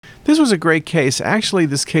This was a great case. Actually,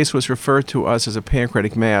 this case was referred to us as a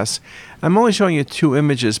pancreatic mass. I'm only showing you two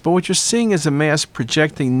images, but what you're seeing is a mass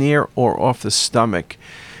projecting near or off the stomach.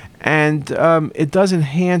 And it does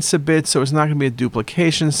enhance a bit, so it's not going to be a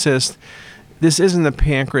duplication cyst. This isn't the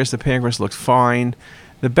pancreas. The pancreas looks fine.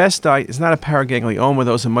 The best diet is not a paraganglioma.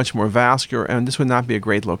 Those are much more vascular, and this would not be a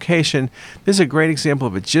great location. This is a great example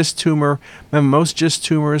of a GIST tumor. Remember, most GIST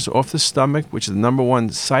tumors off the stomach, which is the number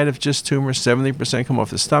one site of GIST tumors, 70% come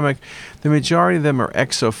off the stomach. The majority of them are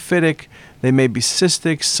exophytic. They may be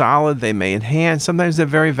cystic, solid. They may enhance. Sometimes they're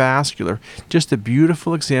very vascular. Just a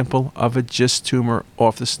beautiful example of a GIST tumor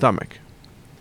off the stomach.